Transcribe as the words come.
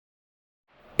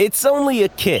It's only a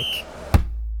kick,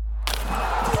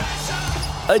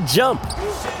 a jump,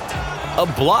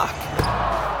 a block.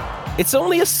 It's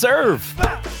only a serve.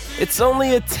 It's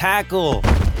only a tackle,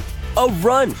 a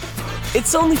run.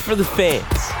 It's only for the fans.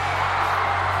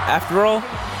 After all,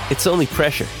 it's only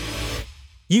pressure.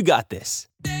 You got this.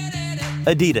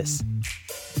 Adidas.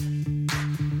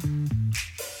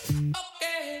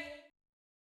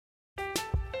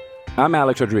 I'm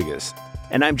Alex Rodriguez.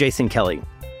 And I'm Jason Kelly.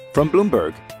 From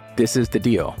Bloomberg, this is The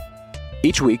Deal.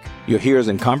 Each week, you'll hear us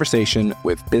in conversation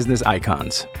with business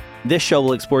icons. This show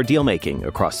will explore deal-making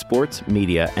across sports,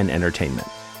 media, and entertainment.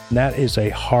 That is a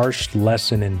harsh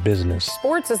lesson in business.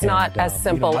 Sports is not as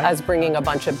simple as bringing a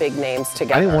bunch of big names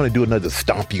together. I didn't want to do another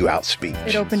stomp you out speech.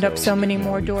 It opened up so many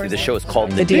more doors. The show is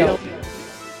called The Deal.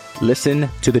 Listen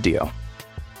to The Deal.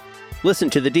 Listen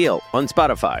to The Deal on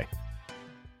Spotify.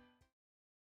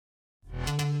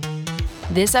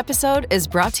 This episode is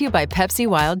brought to you by Pepsi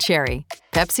Wild Cherry.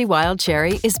 Pepsi Wild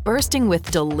Cherry is bursting with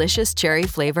delicious cherry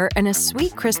flavor and a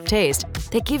sweet, crisp taste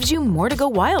that gives you more to go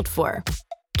wild for.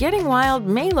 Getting wild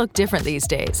may look different these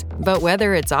days, but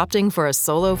whether it's opting for a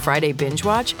solo Friday binge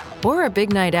watch or a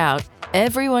big night out,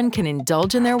 everyone can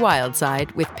indulge in their wild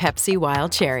side with Pepsi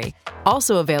Wild Cherry.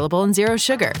 Also available in Zero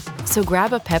Sugar. So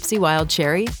grab a Pepsi Wild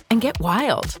Cherry and get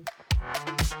wild.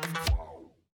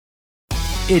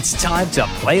 It's time to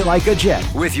play like a Jet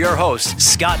with your host,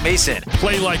 Scott Mason.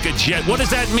 Play like a Jet. What does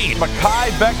that mean? Mekhi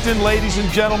Becton, ladies and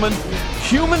gentlemen.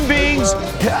 Human beings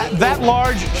that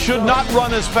large should not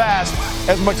run as fast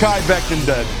as Mekhi Becton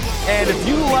did. And if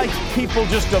you like people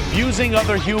just abusing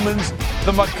other humans,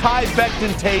 the Mekhi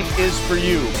Becton tape is for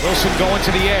you. Wilson going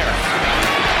to the air.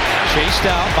 Chased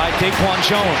out by Daquan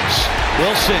Jones.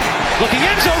 Wilson looking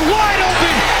end zone, wide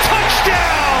open.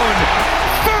 Touchdown!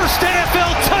 First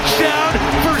NFL touchdown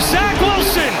for Zach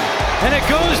Wilson. And it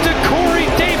goes to Corey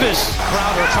Davis.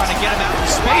 Crowder trying to get him out in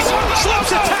space.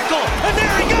 Slips a tackle, and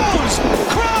there he goes.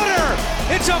 Crowder!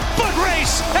 It's a foot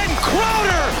race, and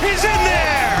Crowder is in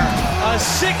there. A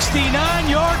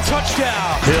 69-yard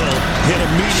touchdown. Hill hit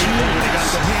immediately when he got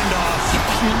the handoff.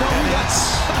 You know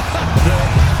that's The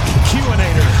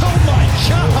Q-inator. oh my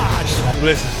gosh.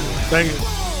 Listen, thank you.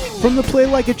 From the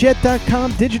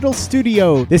PlayLikeAJet.com digital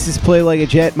studio, this is Play Like a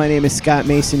Jet. My name is Scott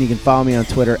Mason. You can follow me on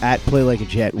Twitter at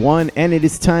PlayLikeAJet1. And it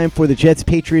is time for the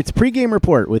Jets-Patriots pregame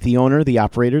report with the owner, the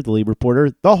operator, the lead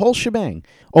reporter, the whole shebang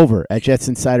over at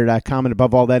JetsInsider.com. And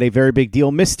above all that, a very big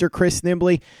deal, Mr. Chris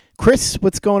Nimbley. Chris,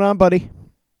 what's going on, buddy?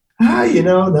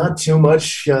 Not too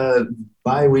much.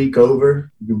 Bye week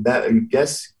over. I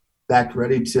guess back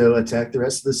ready to attack the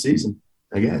rest of the season,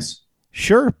 I guess.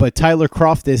 Sure, but Tyler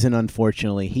Kroft isn't,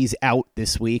 unfortunately. He's out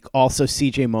this week. Also,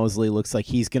 C.J. Mosley looks like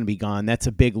he's going to be gone. That's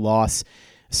a big loss,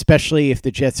 especially if the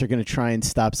Jets are going to try and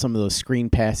stop some of those screen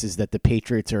passes that the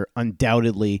Patriots are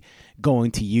undoubtedly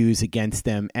going to use against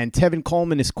them. And Tevin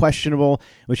Coleman is questionable,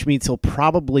 which means he'll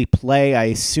probably play. I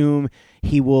assume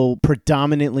he will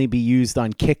predominantly be used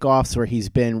on kickoffs where he's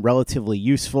been relatively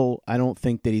useful. I don't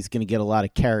think that he's going to get a lot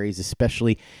of carries,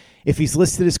 especially if he's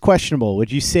listed as questionable.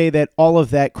 Would you say that all of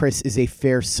that, Chris, is a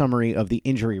fair summary of the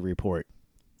injury report?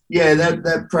 Yeah,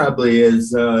 that probably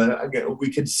is.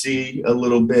 We could see a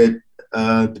little bit,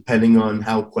 depending on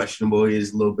how questionable he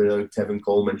is, a little bit of Tevin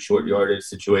Coleman short yardage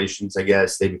situations. I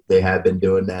guess they have been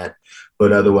doing that.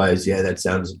 But otherwise, yeah, that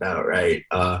sounds about right.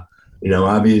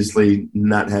 Obviously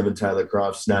not having Tyler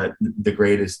Kroft's not the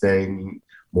greatest thing.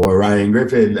 More Ryan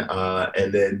Griffin,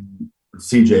 and then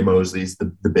C.J. Mosley's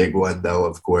the big one, though,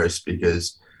 of course,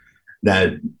 because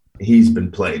that he's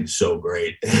been playing so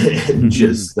great and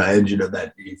just the engine of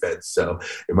that defense. So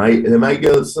it might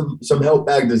get some help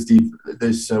back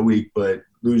this week, but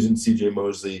losing C.J.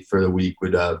 Mosley for the week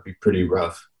would be pretty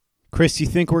rough. Chris, you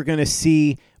think we're going to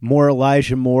see more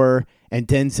Elijah Moore and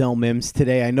Denzel Mims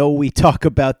today? I know we talk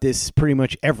about this pretty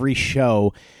much every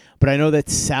show, but I know that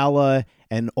Saleh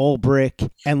and Ulbrich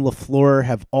and LaFleur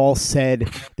have all said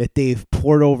that they've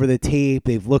poured over the tape.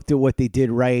 They've looked at what they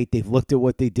did right. They've looked at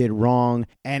what they did wrong.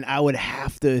 And I would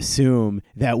have to assume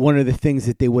that one of the things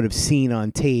that they would have seen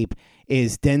on tape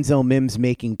is Denzel Mims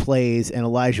making plays and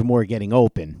Elijah Moore getting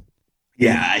open.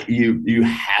 Yeah, you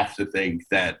have to think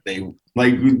that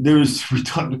we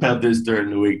talked about this during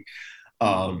the week.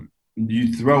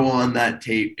 You throw on that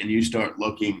tape and you start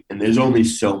looking, and there's only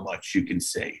so much you can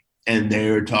see. And they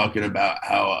were talking about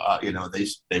how,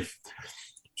 they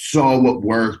saw what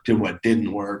worked and what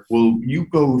didn't work. Well, you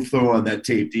go throw on that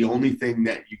tape. The only thing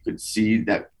that you could see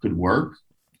that could work,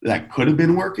 that could have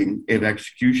been working if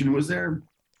execution was there,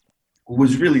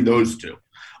 was really those two,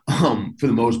 for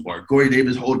the most part. Corey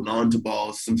Davis holding on to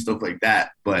balls, some stuff like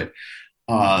that. But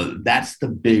That's the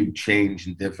big change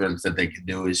and difference that they can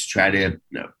do, is try to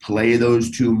play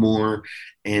those two more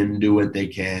and do what they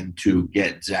can to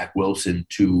get Zach Wilson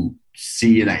to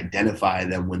see and identify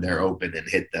them when they're open and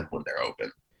hit them when they're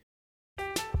open.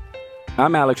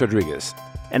 I'm Alex Rodriguez.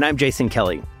 And I'm Jason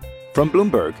Kelly. From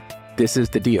Bloomberg, this is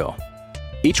The Deal.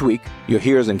 Each week, you'll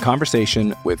hear us in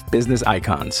conversation with business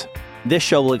icons. This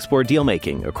show will explore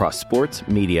deal-making across sports,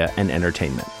 media, and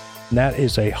entertainment. That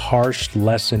is a harsh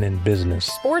lesson in business.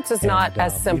 Sports is not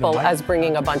as simple as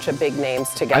bringing a bunch of big names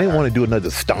together. I didn't want to do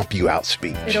another stomp you out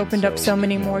speech. It opened up so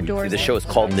many more doors. The show is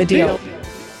called The Deal.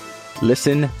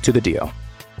 Listen to The Deal.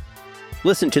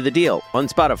 Listen to The Deal on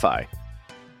Spotify.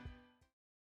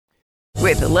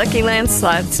 With the Lucky Land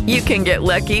Slots, you can get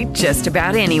lucky just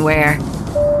about anywhere.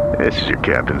 This is your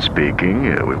captain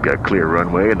speaking. We've got clear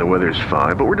runway and the weather's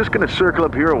fine, but we're just going to circle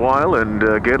up here a while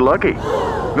and get lucky.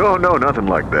 No, nothing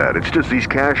like that. It's just these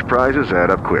cash prizes add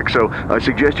up quick. So I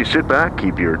suggest you sit back,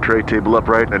 keep your tray table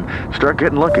upright, and start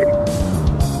getting lucky.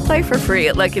 Play for free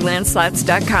at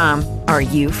LuckyLandSlots.com. Are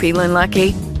you feeling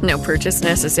lucky? No purchase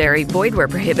necessary. Void where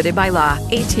prohibited by law.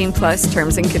 18+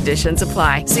 terms and conditions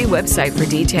apply. See website for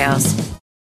details.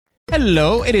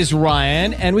 Hello, it is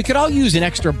Ryan, and we could all use an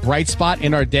extra bright spot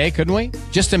in our day, couldn't we?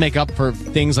 Just to make up for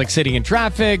things like sitting in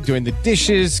traffic, doing the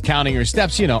dishes, counting your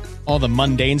steps, all the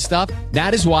mundane stuff.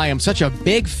 That is why I'm such a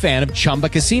big fan of Chumba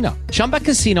Casino. Chumba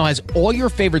Casino has all your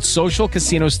favorite social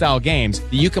casino-style games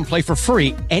that you can play for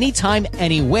free anytime,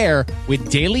 anywhere with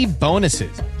daily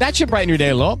bonuses. That should brighten your day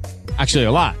a little. Actually,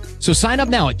 a lot. So sign up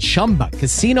now at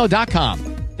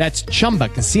ChumbaCasino.com. That's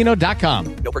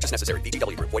ChumbaCasino.com. No purchase necessary.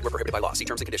 VGW Group. Void where prohibited by law. See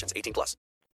terms and conditions. 18+.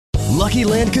 Lucky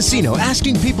Land Casino,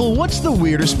 asking people, what's the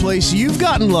weirdest place you've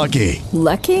gotten lucky?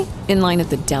 Lucky? In line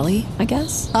at the deli, I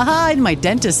guess? Aha, in my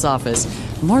dentist's office.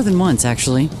 More than once,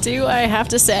 actually. Do I have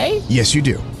to say? Yes, you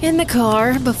do. In the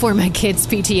car before my kids'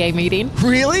 PTA meeting.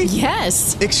 Really?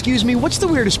 Yes. Excuse me, what's the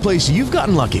weirdest place you've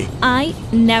gotten lucky? I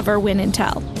never win and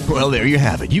tell. Well, there you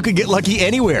have it. You can get lucky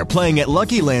anywhere, playing at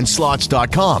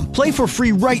LuckyLandSlots.com. Play for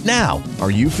free right now. Are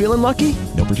you feeling lucky?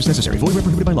 No purchase necessary. Void where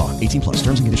prohibited by law. 18+.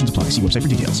 Terms and conditions apply. See website for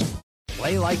details.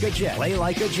 Play like a Jet. Play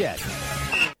like a Jet.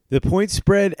 The point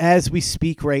spread as we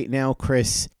speak right now,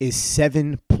 Chris, is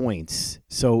 7 points.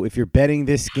 So if you're betting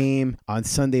this game on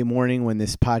Sunday morning when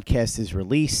this podcast is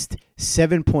released,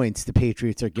 7 points the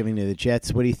Patriots are giving to the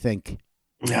Jets. What do you think?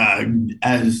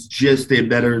 As just a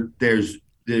better, there's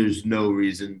no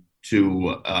reason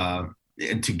to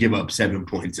give up 7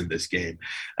 points in this game.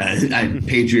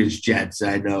 Patriots, Jets,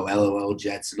 I know, LOL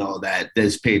Jets and all that.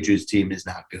 This Patriots team is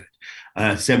not good.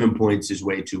 7 points is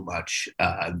way too much.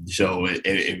 So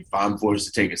if I'm forced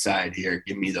to take a side here,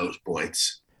 give me those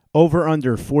points. Over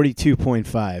under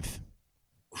 42.5.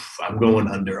 I'm going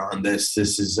under on this.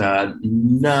 This is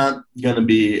not going to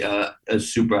be a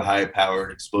super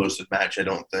high-powered, explosive match, I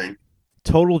don't think.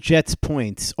 Total Jets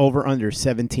points, over under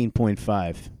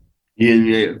 17.5.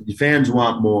 Yeah, fans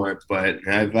want more, but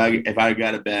if I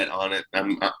got to bet on it,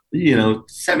 I'm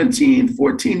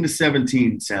 14 to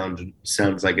 17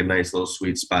 sounds like a nice little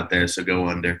sweet spot there. So go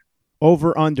under.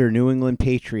 Over under New England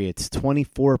Patriots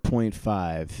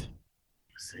 24.5.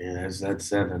 Yeah, that's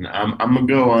 7. I'm gonna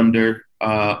go under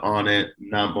on it.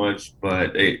 Not much,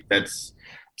 but it's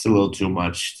a little too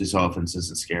much. This offense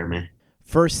doesn't scare me.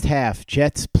 First half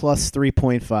Jets plus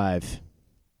 3.5.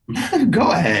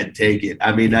 Go ahead, take it.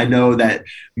 I mean, I know that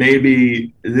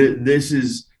maybe this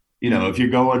is, if you're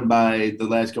going by the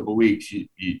last couple of weeks,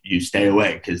 you stay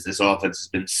away because this offense has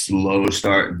been slow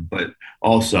starting, but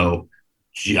also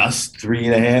just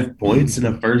 3.5 points in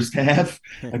the first half.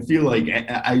 I feel like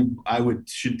I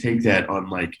should take that on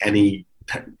like any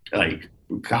like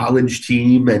college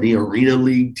team, any arena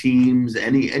league teams,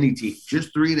 any team.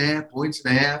 Just 3.5 points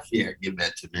and a half. Yeah, give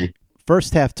that to me.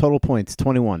 First half total points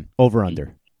 21. Over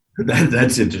under.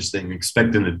 That's interesting.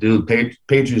 Expecting to do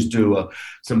Patriots do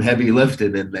some heavy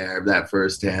lifting in there that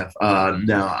first half.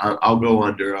 No, I'll go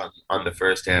under on the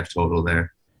first half total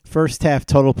there. First half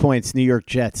total points New York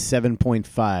Jets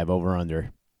 7.5. Over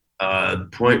under.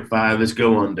 0.5. Let's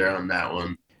go under on that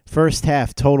one. First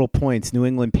half total points New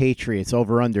England Patriots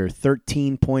over under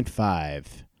 13.5.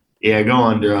 Yeah, go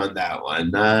under on that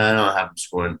one. I don't have them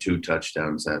scoring 2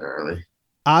 touchdowns that early.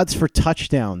 Odds for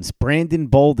touchdowns, Brandon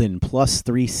Bolden plus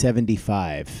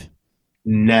 375.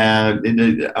 Nah,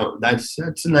 that's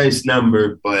a nice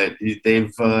number, but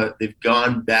they've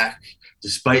gone back,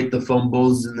 despite the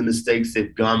fumbles and the mistakes,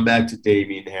 they've gone back to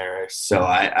Damian Harris. So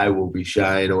I will be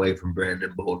shying away from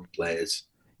Brandon Bolden plays.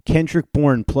 Kendrick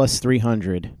Bourne plus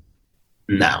 300.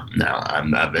 No,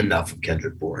 I'm not enough of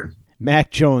Kendrick Bourne.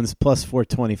 Mac Jones plus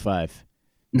 425.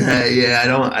 Yeah,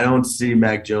 I don't see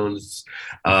Mac Jones.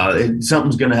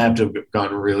 Something's going to have to have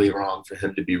gone really wrung for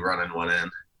him to be running one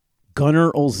in.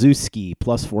 Gunnar Olszewski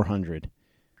plus 400.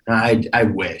 I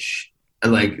wish. I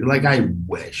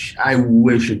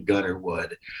wish a Gunnar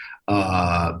would.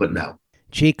 But no.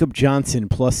 Jacob Johnson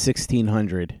plus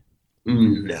 1,600.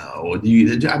 No.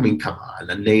 Come on.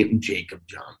 The name Jacob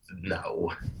Johnson.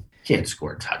 No. Can't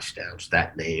score touchdowns,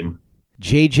 that name.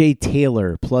 J.J.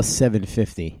 Taylor plus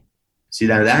 750. See,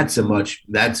 now that's a much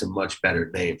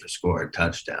better name for scoring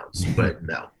touchdowns, but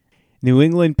no. New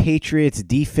England Patriots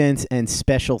defense and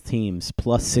special teams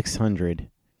plus 600.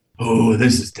 Oh,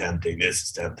 this is tempting. If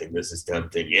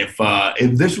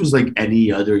this was like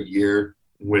any other year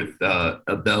with a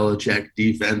Belichick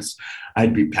defense,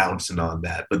 I'd be pouncing on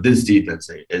that. But this defense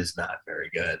is not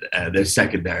very good. And their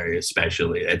secondary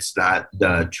especially. It's not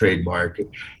the trademark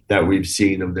that we've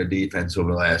seen of their defense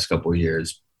over the last couple of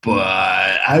years.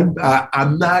 But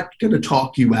I'm not going to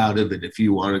talk you out of it if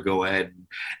you want to go ahead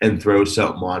and throw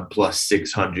something on plus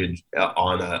 600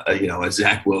 on a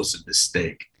Zach Wilson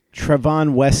mistake.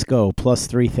 Trevon Wesco plus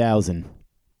 3,000.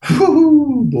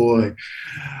 Oh, boy.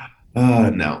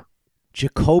 No.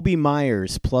 Jacoby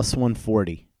Myers plus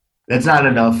 140. That's not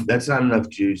enough. That's not enough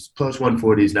juice. Plus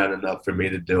 140 is not enough for me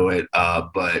to do it.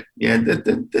 But yeah,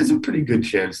 there's a pretty good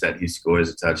chance that he scores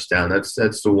a touchdown. That's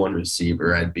the one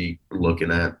receiver I'd be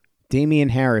looking at. Damian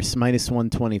Harris minus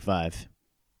 125.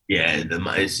 Yeah,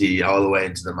 all the way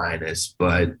into the minus.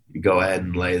 But go ahead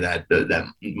and lay that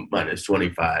minus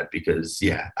 25 because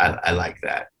I like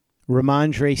that.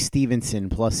 Ramondre Stevenson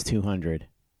plus 200.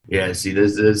 Yeah, see,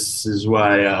 this is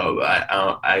why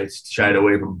I shied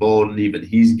away from Bolden. Even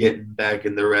he's getting back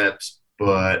in the reps,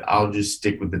 but I'll just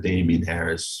stick with the Damian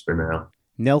Harris for now.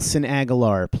 Nelson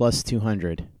Aguilar plus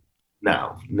 200.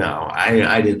 No,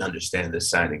 I didn't understand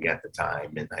this signing at the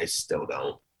time, and I still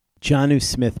don't. Jonnu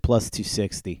Smith plus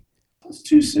 260. Plus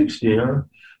 260, huh?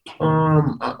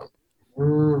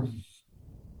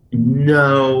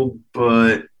 No,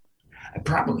 but I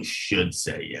probably should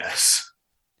say yes.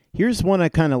 Here's one I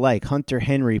kind of like. Hunter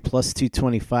Henry plus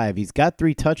 225. He's got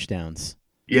 3 touchdowns.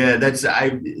 Yeah, this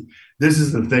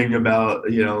is the thing about,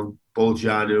 both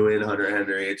Jonnu and Hunter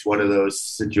Henry. It's one of those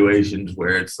situations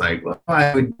where it's like, well,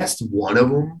 I would guess one of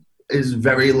them is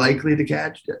very likely to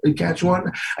catch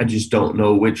one. I just don't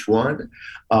know which one.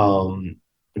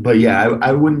 But yeah,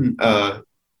 I wouldn't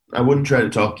try to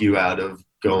talk you out of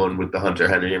going with the Hunter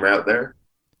Henry route there.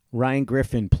 Ryan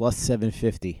Griffin plus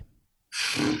 750.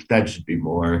 That should be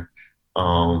more.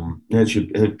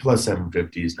 Plus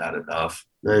 750 is not enough.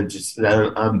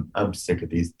 I'm sick of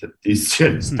these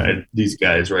these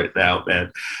guys right now, man.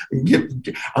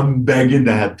 I'm begging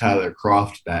to have Tyler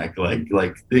Kroft back.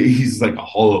 Like he's like a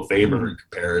Hall of Famer in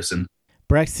comparison.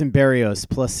 Braxton Berrios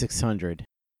plus 600.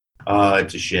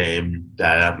 It's a shame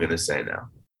that I'm gonna say no.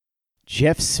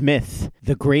 Jeff Smith,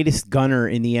 the greatest gunner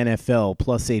in the NFL,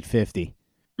 plus 850.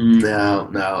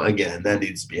 No. Again, that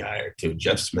needs to be higher too.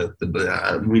 Jeff Smith,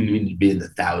 we need to be in the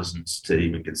thousands to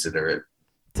even consider it.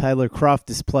 Tyler Kroft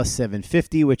is plus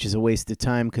 750, which is a waste of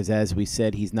time because, as we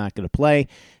said, he's not going to play.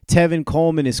 Tevin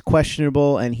Coleman is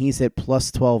questionable, and he's at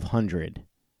plus 1,200.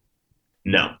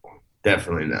 No,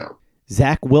 definitely no.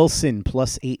 Zach Wilson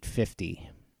plus 850.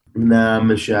 Nah, I'm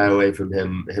going to shy away from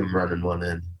him running one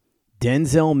in.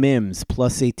 Denzel Mims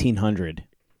plus 1,800.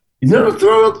 He's going to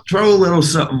throw a little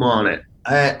something on it.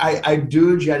 I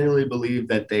do genuinely believe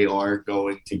that they are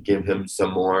going to give him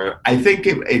some more. I think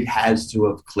it has to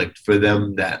have clicked for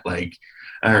them that, like,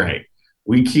 all right,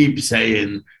 we keep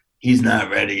saying he's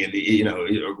not ready and,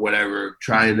 or whatever,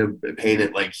 trying to paint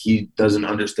it like he doesn't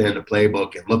understand the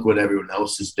playbook and look what everyone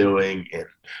else is doing and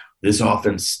this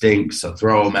offense stinks, so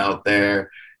throw him out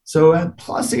there. So at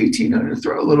plus 1,800,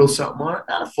 throw a little something on it.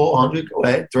 Not a full 100. Go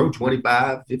ahead. Throw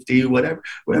 25, 50, whatever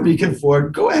you can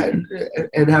afford. Go ahead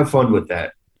and have fun with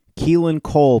that. Keelan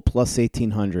Cole plus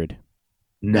 1,800.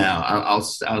 No, I'll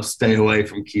stay away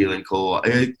from Keelan Cole.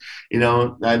 I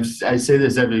say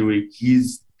this every week.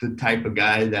 He's the type of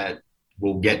guy that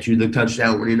will get you the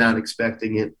touchdown when you're not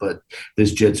expecting it, but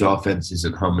this Jets offense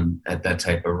isn't humming at that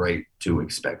type of rate to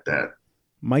expect that.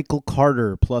 Michael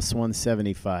Carter plus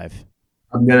 175.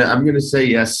 I'm gonna say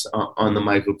yes on the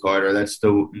Michael Carter. That's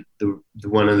the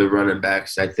one of the running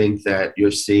backs. I think that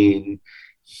you're seeing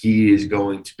he is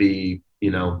going to be,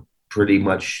 pretty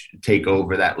much take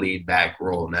over that lead back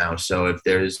role now. So if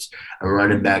there's a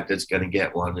running back that's going to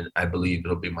get one, I believe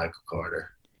it'll be Michael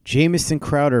Carter. Jamison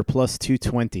Crowder plus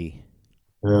 220.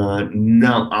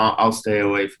 No, I'll stay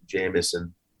away from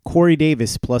Jamison. Corey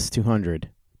Davis plus 200.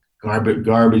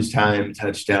 Garbage time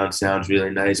touchdown sounds really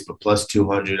nice, but plus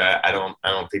 200, I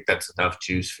don't think that's enough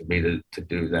juice for me to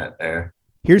do that there.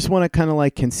 Here's one I kind of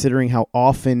like, considering how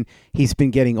often he's been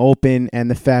getting open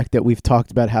and the fact that we've talked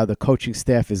about how the coaching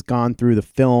staff has gone through the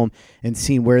film and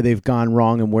seen where they've gone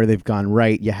wrong and where they've gone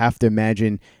right. You have to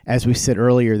imagine, as we said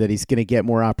earlier, that he's going to get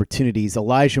more opportunities.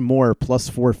 Elijah Moore, plus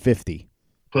 450.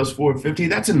 Plus 450,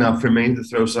 that's enough for me to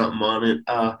throw something on it.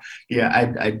 I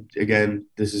again,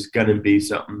 this is going to be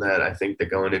something that I think they're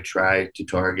going to try to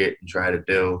target and try to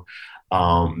do.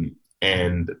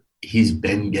 And he's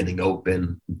been getting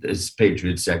open. This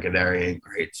Patriots secondary ain't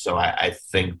great, so I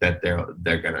think that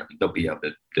they'll be able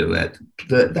to do it.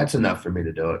 That's enough for me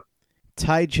to do it.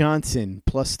 Ty Johnson,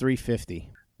 plus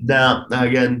 350. Now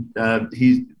again,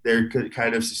 they're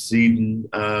kind of succeeding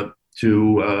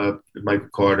to Michael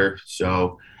Carter,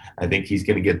 so I think he's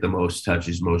going to get the most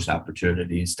touches, most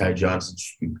opportunities. Ty Johnson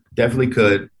definitely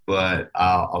could, but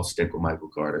I'll stick with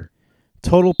Michael Carter.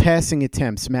 Total passing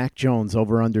attempts, Mac Jones,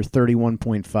 over under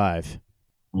 31.5.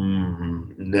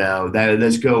 No,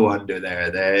 let's go under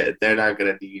there. They're not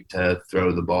going to need to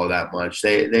throw the ball that much.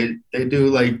 They do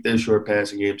like their short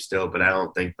passing game still, but I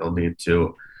don't think they'll need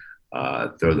to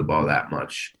throw the ball that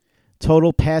much.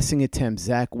 Total passing attempts,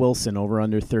 Zach Wilson, over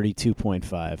under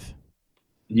 32.5.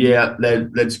 Yeah,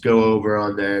 let's go over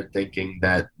on there, thinking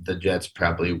that the Jets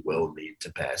probably will need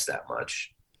to pass that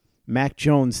much. Mac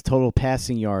Jones, total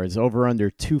passing yards, over under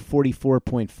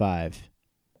 244.5.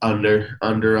 Under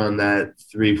on that,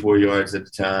 3-4 yards at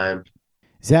a time.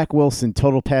 Zach Wilson,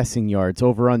 total passing yards,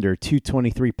 over under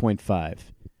 223.5.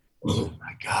 Oh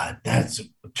my God, that's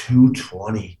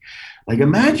 220. Like,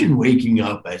 imagine waking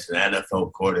up as an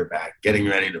NFL quarterback, getting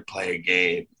ready to play a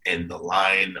game, and the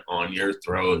line on your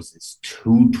throws is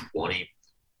 220.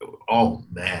 Oh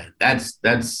man, that's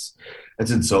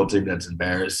insulting. That's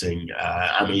embarrassing.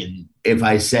 I mean, if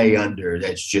I say under,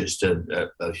 that's just a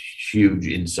huge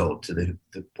insult to the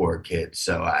poor kid.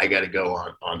 So I got to go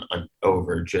on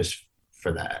over just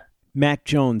for that. Mac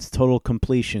Jones, total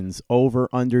completions, over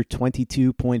under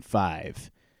 22.5.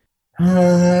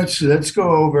 Let's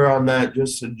go over on that.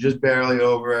 Just barely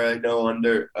over. I know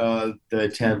under the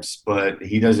attempts, but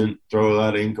he doesn't throw a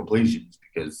lot of incompletions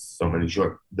because so many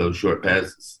short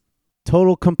passes.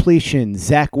 Total completion,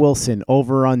 Zach Wilson,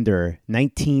 over under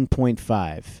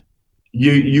 19.5.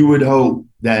 You would hope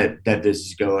that this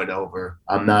is going over.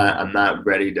 I'm not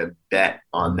ready to bet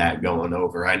on that going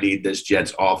over. I need this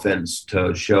Jets offense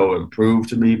to show and prove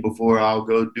to me before I'll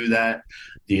go do that.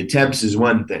 The attempts is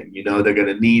one thing. They're going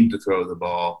to need to throw the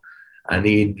ball. I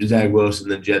need Zach Wilson,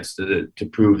 the Jets, to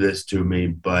prove this to me.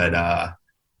 But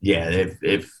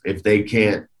if they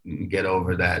can't get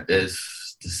over that,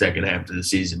 the second half of the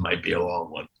season might be a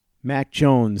long one. Mac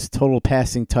Jones, total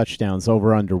passing touchdowns,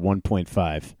 over under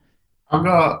 1.5. I'll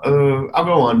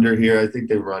go under here. I think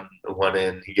they run one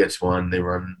in. He gets one. They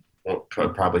run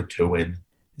probably two in.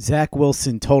 Zach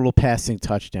Wilson, total passing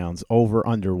touchdowns, over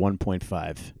under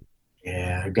 1.5.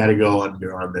 Yeah, I got to go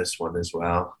under on this one as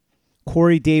well.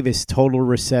 Corey Davis, total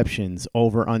receptions,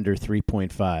 over under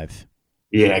 3.5.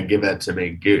 Yeah, give that to me.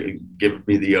 Give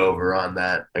me the over on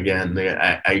that. Again,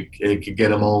 I could get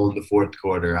them all in the fourth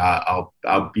quarter. I'll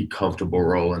be comfortable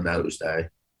rolling those days.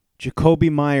 Jacoby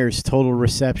Myers, total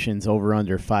receptions, over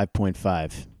under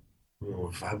 5.5.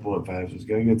 5.5 is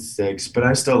going to get 6, but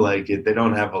I still like it. They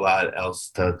don't have a lot else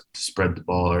to spread the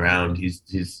ball around. He's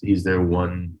their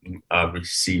one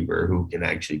receiver who can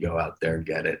actually go out there and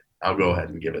get it. I'll go ahead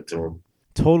and give it to him.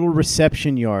 Total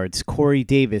reception yards, Corey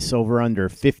Davis, over under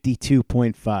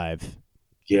 52.5.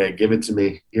 Yeah, give it to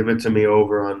me. Give it to me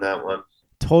over on that one.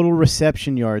 Total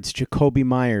reception yards, Jacoby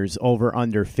Myers, over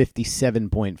under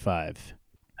 57.5.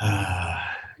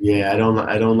 Yeah, I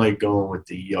don't like going with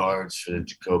the yards for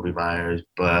Jacoby Myers,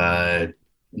 but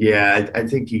yeah, I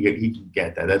think he can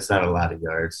get that. That's not a lot of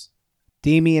yards.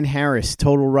 Damian Harris,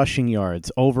 total rushing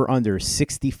yards, over under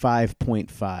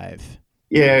 65.5.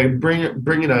 Yeah, bring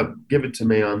it up. Give it to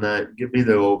me on that. Give me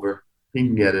the over. He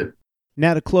can get it.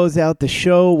 Now to close out the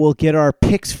show, we'll get our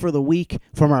picks for the week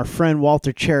from our friend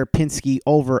Walter Cherepinski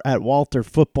over at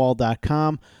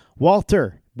walterfootball.com.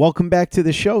 Walter, welcome back to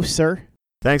the show, sir.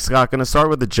 Thanks, Scott. Going to start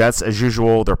with the Jets as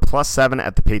usual. They're +7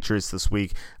 at the Patriots this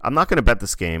week. I'm not going to bet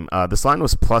this game. This line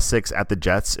was +6 at the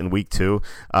Jets in week 2.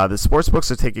 The sportsbooks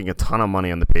are taking a ton of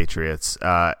money on the Patriots,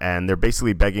 and they're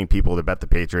basically begging people to bet the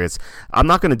Patriots. I'm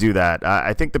not going to do that.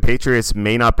 I think the Patriots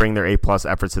may not bring their A-plus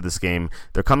efforts to this game.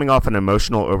 They're coming off an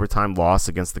emotional overtime loss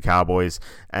against the Cowboys,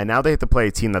 and now they have to play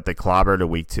a team that they clobbered in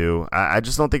week 2. I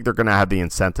just don't think they're going to have the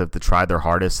incentive to try their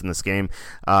hardest in this game.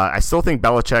 I still think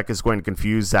Belichick is going to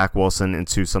confuse Zach Wilson into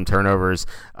to some turnovers.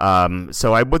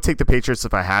 So I would take the Patriots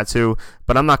if I had to,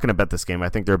 but I'm not going to bet this game. I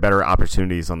think there are better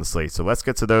opportunities on the slate. So let's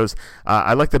get to those.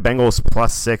 I like the Bengals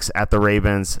 +6 at the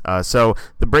Ravens. So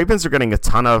the Ravens are getting a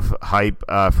ton of hype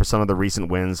for some of the recent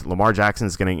wins. Lamar Jackson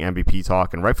is getting MVP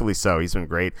talk, and rightfully so. He's been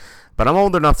great. But I'm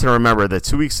old enough to remember that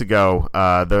 2 weeks ago,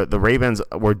 the Ravens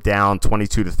were down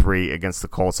 22-3 against the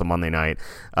Colts on Monday night.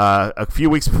 A few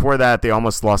weeks before that, they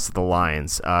almost lost to the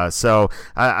Lions. So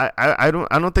I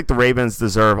don't think the Ravens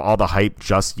deserve all the hype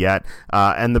just yet.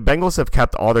 And the Bengals have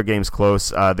kept all their games close.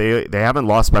 They haven't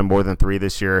lost by more than 3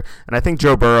 this year. And I think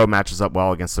Joe Burrow matches up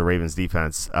well against the Ravens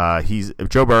defense.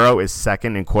 Joe Burrow is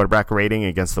second in quarterback rating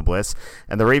against the blitz,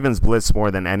 and the Ravens blitz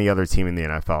more than any other team in the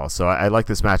NFL. So I like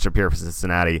this matchup here for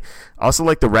Cincinnati. Also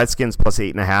like the Redskins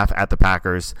 +8.5 at the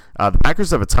Packers. The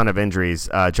Packers have a ton of injuries.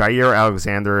 Jair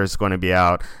Alexander is going to be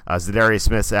out. Zadarius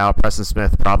Smith's out. Preston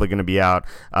Smith probably going to be out.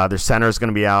 Their center is going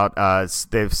to be out.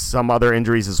 They have some other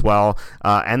injuries as well.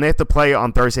 And they have to play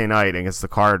on Thursday night against the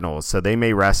Cardinals, so they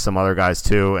may rest some other guys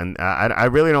too. And I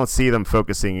really don't see them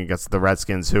focusing against the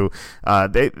Redskins, who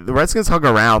the Redskins hung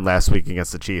around last week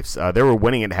against the Chiefs. They were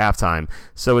winning at halftime.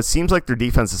 So it seems like their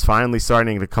defense is finally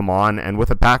starting to come on. And with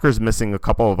the Packers missing a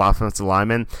couple of offensive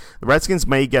linemen, the Redskins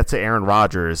may get to Aaron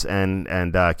Rodgers and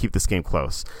keep this game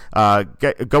close.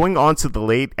 Going on to the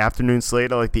late afternoon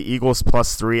slate, I like the Eagles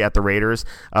 +3 at the Raiders.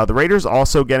 The Raiders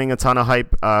also getting a ton of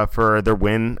hype for their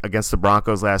win against the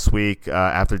Broncos last week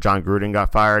after John Gruden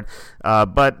got fired.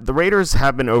 But the Raiders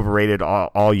have been overrated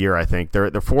all year, I think. They're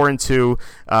 4-2,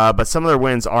 but some of their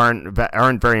wins aren't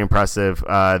very impressive.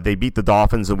 They beat the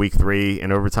Dolphins in Week 3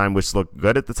 in overtime, which looked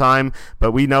good at the time.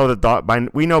 But we know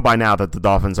by now that the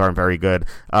Dolphins aren't very good.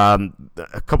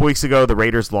 A couple weeks ago, the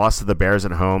Raiders lost to the Bears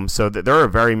at home, so they're a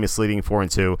very misleading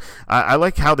 4-2. I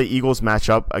like how the Eagles match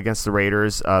up against the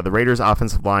Raiders. The Raiders'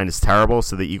 offensive line is terrible,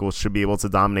 so the Eagles should be able to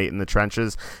dominate in the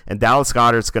trenches. And Dallas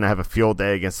Goedert's going to have a field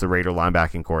day against the Raider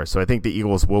linebacking corps, so I think the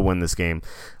Eagles will win this game.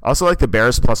 Also like the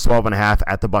Bears +12.5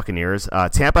 at the Buccaneers.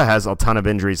 Tampa has a ton of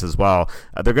injuries as well.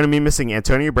 They're going to be missing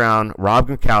Antonio Brown, Rob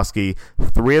Gronkowski,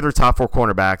 3 of their top 4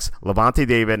 cornerbacks, Levante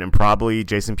David, and probably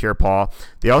Jason Pierre-Paul.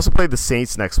 They also play the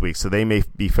Saints next week, so they may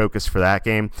be focused for that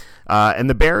game. And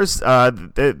the Bears,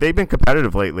 they've been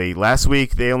competitive lately. Last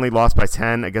week, they only lost by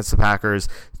 10 against the Packers.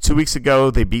 2 weeks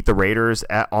ago, they beat the Raiders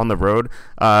on the road.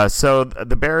 So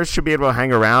the Bears should be able to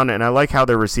hang around, and I like how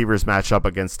their receivers match up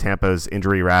against Tampa's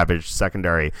injury-ravaged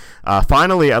secondary.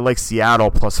 Finally, I like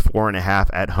Seattle +4.5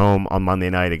 at home on Monday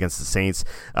night against the Saints.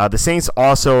 The Saints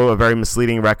also a very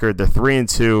misleading record. They're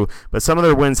 3-2, but some of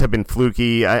their wins have been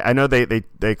fluky. I know they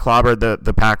clobbered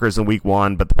the Packers in Week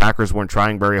 1, but the Packers weren't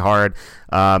trying very hard.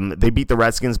 They beat the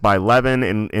Redskins by 11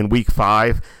 in Week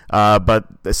 5, but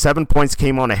 7 points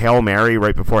came on a Hail Mary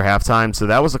right before halftime, so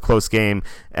that was a close game.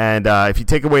 And if you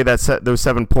take away those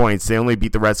 7 points, they only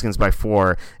beat the Redskins by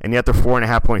 4, and yet they're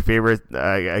 4.5-point favorite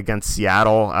against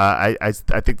Seattle. I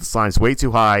think this line's way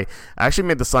too high. I actually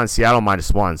made this line Seattle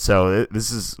 -1, so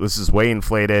this is way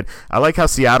inflated. I like how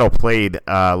Seattle played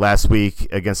last week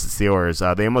against the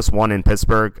Steelers. They almost won in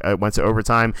Pittsburgh. Went to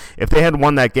overtime. If they had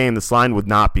won that game, this line would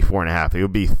not be 4.5. It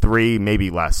would be 3, maybe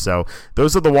less. So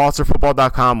those are the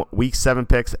WalterFootball.com Week 7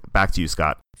 picks. Back to you,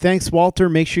 Scott. Thanks, Walter.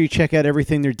 Make sure you check out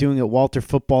everything they're doing at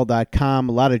WalterFootball.com.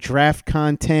 A lot of draft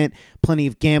content, plenty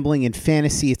of gambling and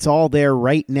fantasy. It's all there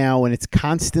right now, and it's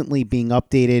constantly being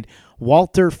updated.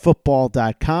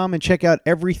 WalterFootball.com. And check out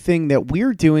everything that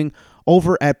we're doing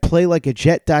over at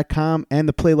PlayLikeAJet.com and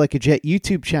the Play Like a Jet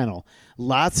YouTube channel.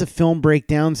 Lots of film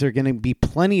breakdowns. There are going to be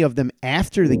plenty of them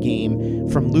after the game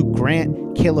from Luke Grant.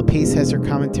 Kayla Pace has her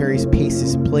commentaries,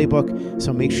 Pace's Playbook,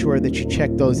 so make sure that you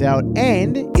check those out.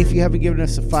 And if you haven't given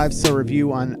us a 5-star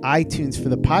review on iTunes for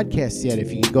the podcast yet,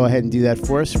 if you can go ahead and do that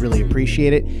for us, really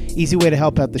appreciate it. Easy way to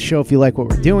help out the show if you like what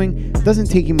we're doing.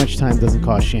 Doesn't take you much time, doesn't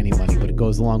cost you any money, but it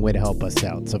goes a long way to help us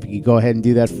out. So if you could go ahead and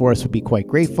do that for us, we'd be quite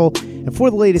grateful. And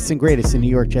for the latest and greatest in New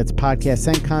York Jets podcasts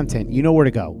and content, you know where to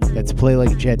go. That's Play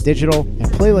Like a Jet Digital and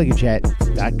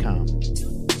PlayLikeAJet.com.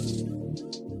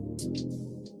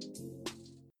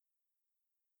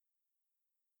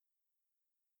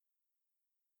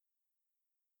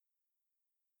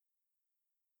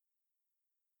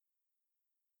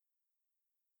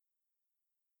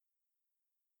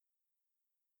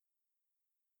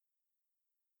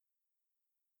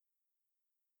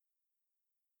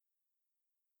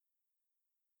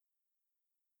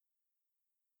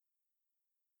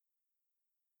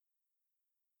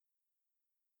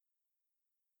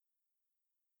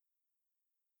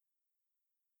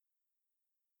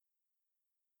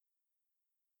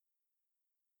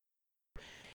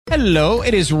 Hello,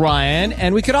 it is Ryan,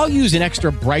 and we could all use an extra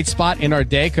bright spot in our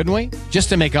day, couldn't we? Just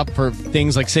to make up for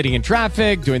things like sitting in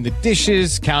traffic, doing the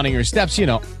dishes, counting your steps,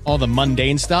 all the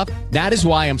mundane stuff. That is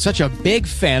why I'm such a big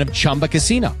fan of Chumba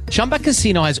Casino. Chumba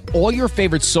Casino has all your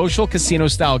favorite social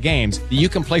casino-style games that you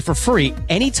can play for free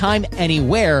anytime,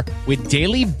 anywhere with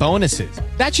daily bonuses.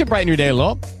 That should brighten your day a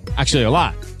little. Actually, a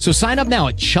lot. So sign up now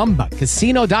at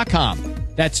ChumbaCasino.com.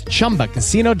 That's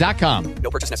ChumbaCasino.com.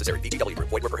 No purchase necessary. VGW Group.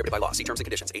 Void where prohibited by law. See terms and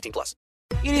conditions. 18+.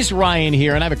 It is Ryan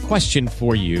here, and I have a question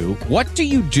for you. What do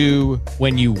you do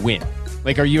when you win?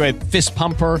 Like, are you a fist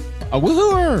pumper, a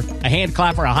woohooer, a hand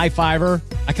clapper, a high fiver?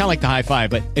 I kind of like the high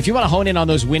five, but if you want to hone in on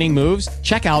those winning moves,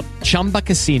 check out Chumba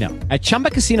Casino. At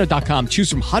ChumbaCasino.com, choose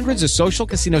from hundreds of social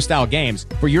casino-style games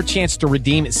for your chance to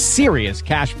redeem serious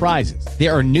cash prizes.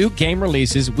 There are new game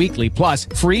releases weekly, plus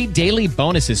free daily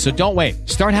bonuses. So don't wait.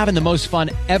 Start having the most fun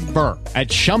ever at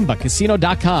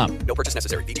ChumbaCasino.com. No purchase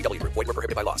necessary. VGW Group. Void where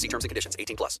prohibited by law. See terms and conditions.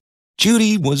 18+.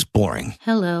 Judy was boring.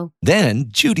 Hello. Then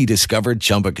Judy discovered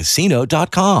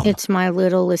ChumbaCasino.com. It's my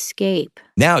little escape.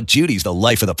 Now Judy's the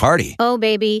life of the party. Oh,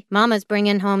 baby, mama's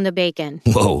bringing home the bacon.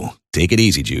 Whoa, take it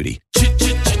easy, Judy.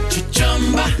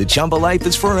 The Chumba life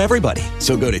is for everybody.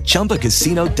 So go to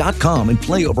ChumbaCasino.com and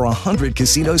play over 100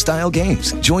 casino-style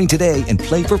games. Join today and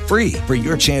play for free for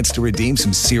your chance to redeem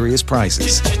some serious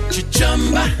prizes.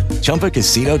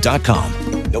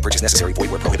 ChumbaCasino.com. No purchase necessary.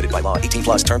 Void where prohibited by law.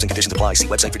 18+. Terms and conditions apply. See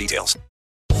website for details.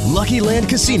 Lucky Land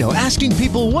Casino, asking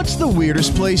people, what's the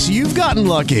weirdest place you've gotten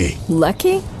lucky?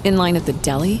 Lucky? In line at the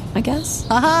deli, I guess?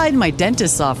 Aha, in my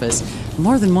dentist's office.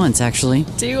 More than once, actually.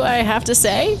 Do I have to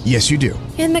say? Yes, you do.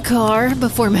 In the car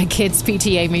before my kids'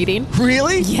 PTA meeting.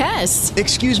 Really? Yes.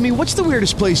 Excuse me, what's the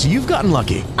weirdest place you've gotten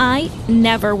lucky? I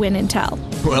never win and tell.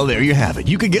 Well, there you have it.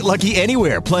 You can get lucky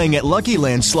anywhere, playing at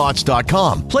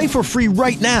LuckyLandSlots.com. Play for free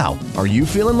right now. Are you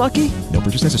feeling lucky? No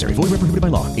purchase necessary. Void where prohibited by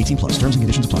law. 18+. Terms and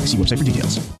conditions apply. See website for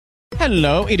details.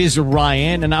 Hello, it is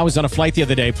Ryan, and I was on a flight the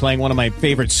other day playing one of my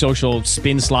favorite social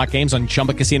spin slot games on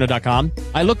ChumbaCasino.com.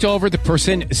 I looked over at the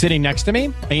person sitting next to me,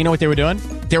 and you know what they were doing?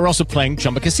 They were also playing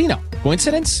Chumba Casino.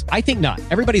 Coincidence? I think not.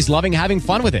 Everybody's loving having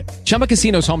fun with it. Chumba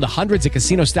Casino is home to hundreds of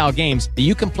casino-style games that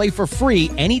you can play for free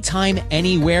anytime,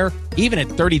 anywhere, even at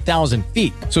 30,000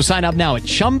 feet. So sign up now at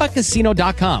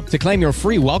ChumbaCasino.com to claim your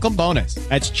free welcome bonus.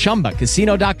 That's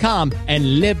ChumbaCasino.com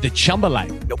and live the Chumba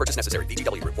life. No purchase necessary.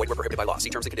 VGW Group. Void where prohibited by law. See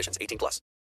terms and conditions. 18+.